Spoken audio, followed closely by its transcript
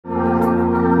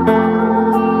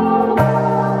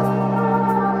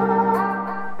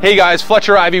Hey guys,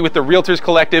 Fletcher Ivy with the Realtors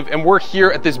Collective, and we're here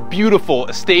at this beautiful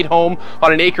estate home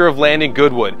on an acre of land in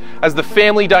Goodwood. As the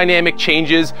family dynamic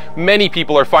changes, many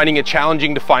people are finding it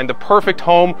challenging to find the perfect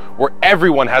home where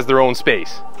everyone has their own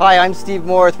space. Hi, I'm Steve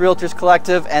Moore with Realtors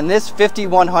Collective, and this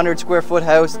 5,100 square foot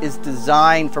house is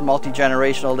designed for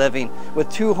multi-generational living. With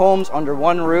 2 homes under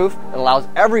 1 roof, it allows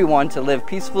everyone to live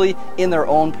peacefully in their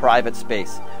own private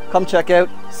space. Come check out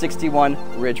 61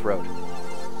 Ridge Road.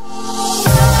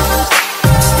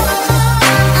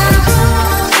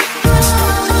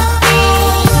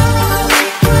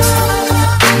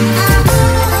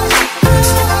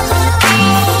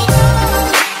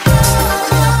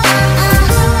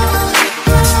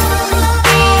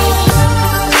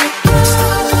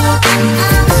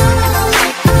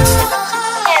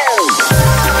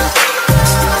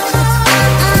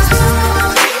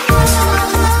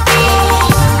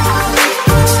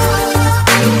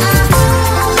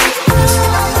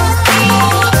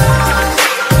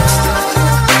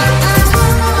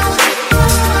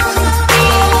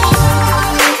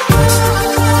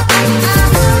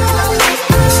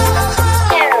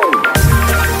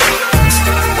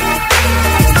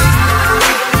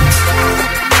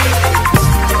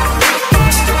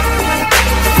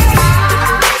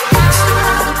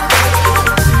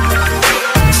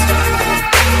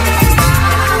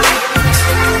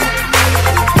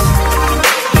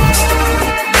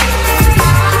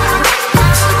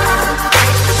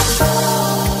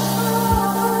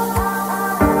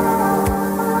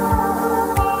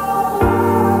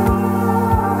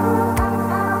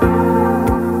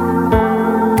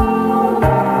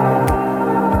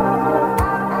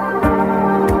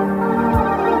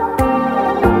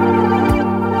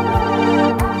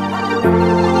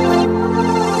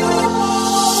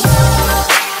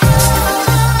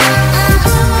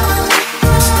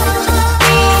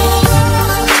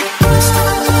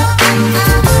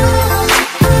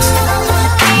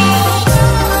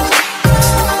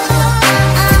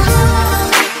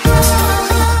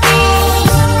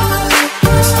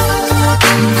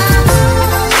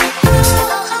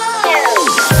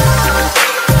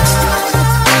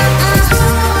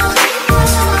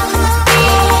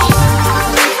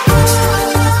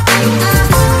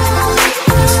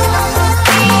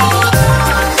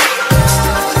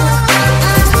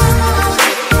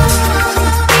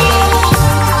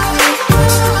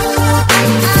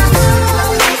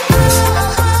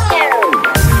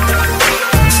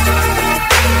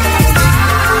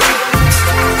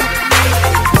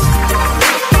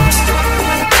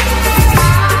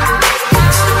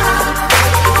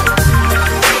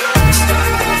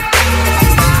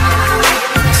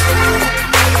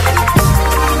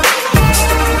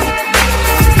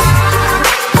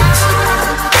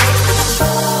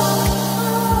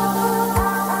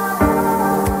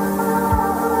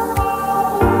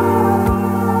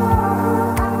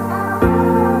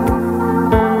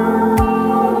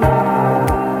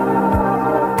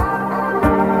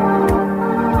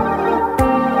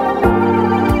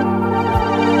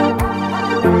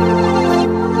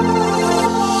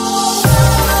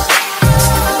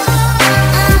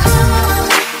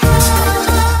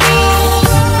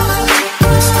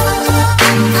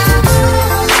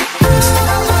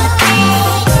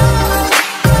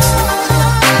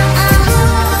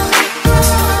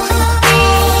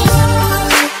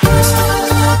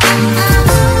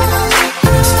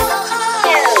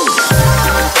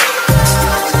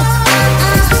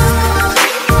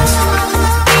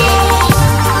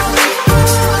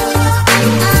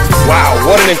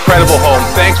 What an incredible home.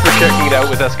 Thanks for checking it out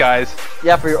with us, guys.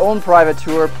 Yeah, for your own private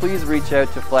tour, please reach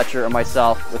out to Fletcher or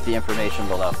myself with the information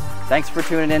below. Thanks for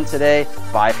tuning in today.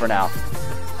 Bye for now.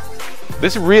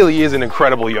 This really is an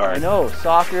incredible yard. I know,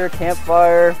 soccer,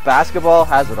 campfire, basketball,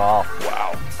 has it all.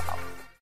 Wow.